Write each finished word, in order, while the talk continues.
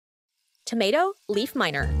Tomato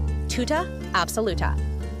Leafminer, Tuta absoluta.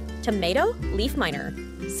 Tomato Leafminer,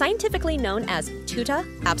 scientifically known as Tuta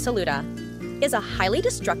absoluta, is a highly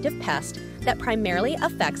destructive pest that primarily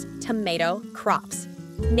affects tomato crops.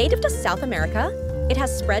 Native to South America, it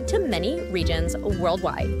has spread to many regions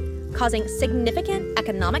worldwide, causing significant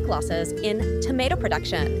economic losses in tomato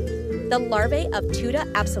production. The larvae of Tuta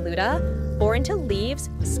absoluta bore into leaves,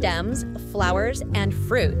 stems, flowers, and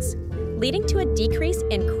fruits, leading to a decrease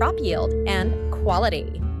in crop yield and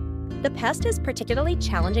quality. The pest is particularly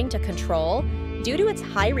challenging to control due to its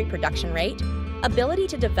high reproduction rate, ability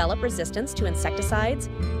to develop resistance to insecticides,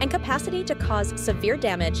 and capacity to cause severe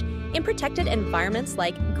damage in protected environments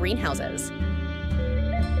like greenhouses.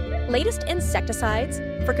 Latest insecticides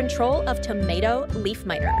for control of Tomato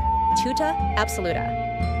Leafminer, Tuta absoluta.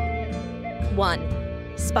 1.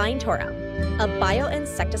 Spinetoram, a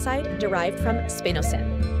bioinsecticide derived from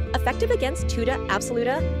Spinosin, effective against Tuta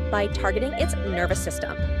absoluta by targeting its nervous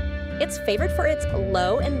system. It's favored for its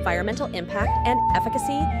low environmental impact and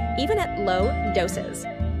efficacy even at low doses.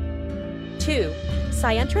 2.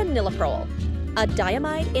 Cyantraniliprole, a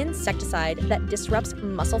diamide insecticide that disrupts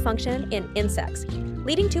muscle function in insects,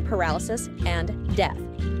 leading to paralysis and death.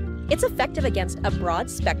 It's effective against a broad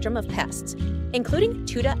spectrum of pests, including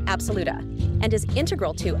Tuta absoluta, and is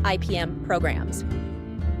integral to IPM programs.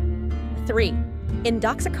 3.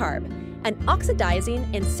 Indoxacarb, an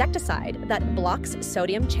oxidizing insecticide that blocks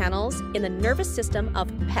sodium channels in the nervous system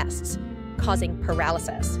of pests, causing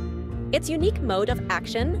paralysis. Its unique mode of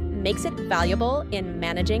action makes it valuable in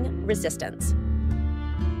managing resistance.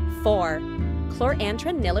 4.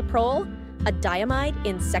 Chlorantraniliprole, a diamide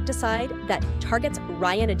insecticide that targets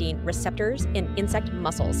ryanodine receptors in insect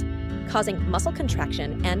muscles, causing muscle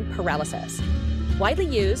contraction and paralysis. Widely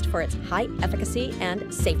used for its high efficacy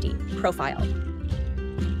and safety profile.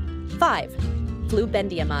 5.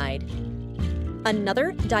 Bendiamide,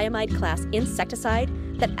 another diamide class insecticide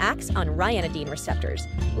that acts on ryanodine receptors,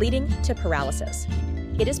 leading to paralysis.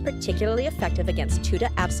 It is particularly effective against Tuta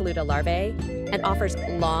absoluta larvae and offers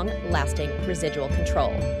long-lasting residual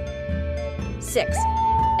control. 6.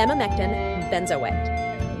 Emamectin Benzoate,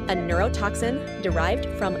 a neurotoxin derived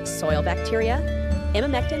from soil bacteria.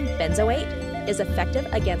 Emamectin Benzoate is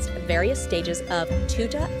effective against various stages of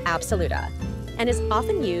Tuta absoluta and is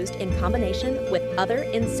often used in combination with other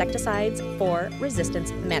insecticides for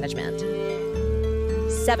resistance management.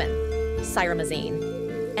 7.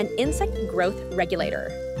 Cyramazine, an insect growth regulator,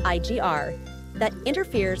 IGR, that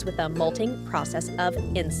interferes with the molting process of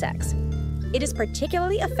insects. It is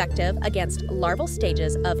particularly effective against larval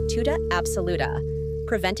stages of Tuta absoluta,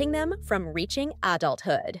 preventing them from reaching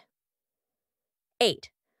adulthood. 8.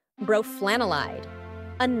 Broflanilide,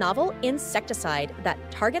 a novel insecticide that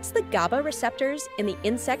targets the GABA receptors in the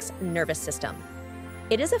insect's nervous system.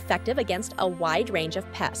 It is effective against a wide range of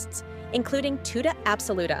pests, including Tuta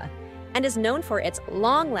absoluta, and is known for its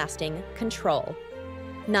long-lasting control.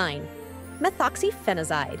 9.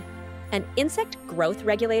 Methoxyfenozide, an insect growth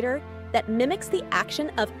regulator that mimics the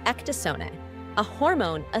action of ecdysone, a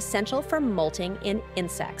hormone essential for molting in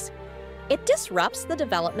insects. It disrupts the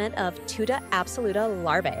development of Tuta absoluta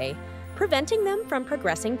larvae, preventing them from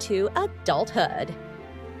progressing to adulthood.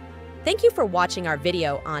 Thank you for watching our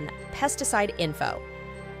video on pesticide info.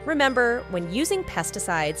 Remember, when using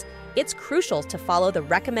pesticides, it's crucial to follow the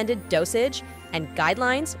recommended dosage and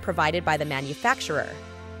guidelines provided by the manufacturer.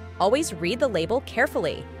 Always read the label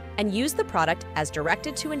carefully and use the product as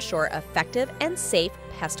directed to ensure effective and safe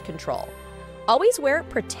pest control. Always wear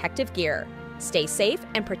protective gear. Stay safe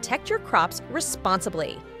and protect your crops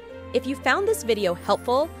responsibly. If you found this video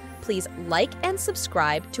helpful, please like and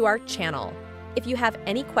subscribe to our channel. If you have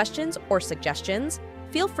any questions or suggestions,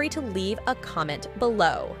 feel free to leave a comment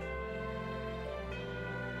below.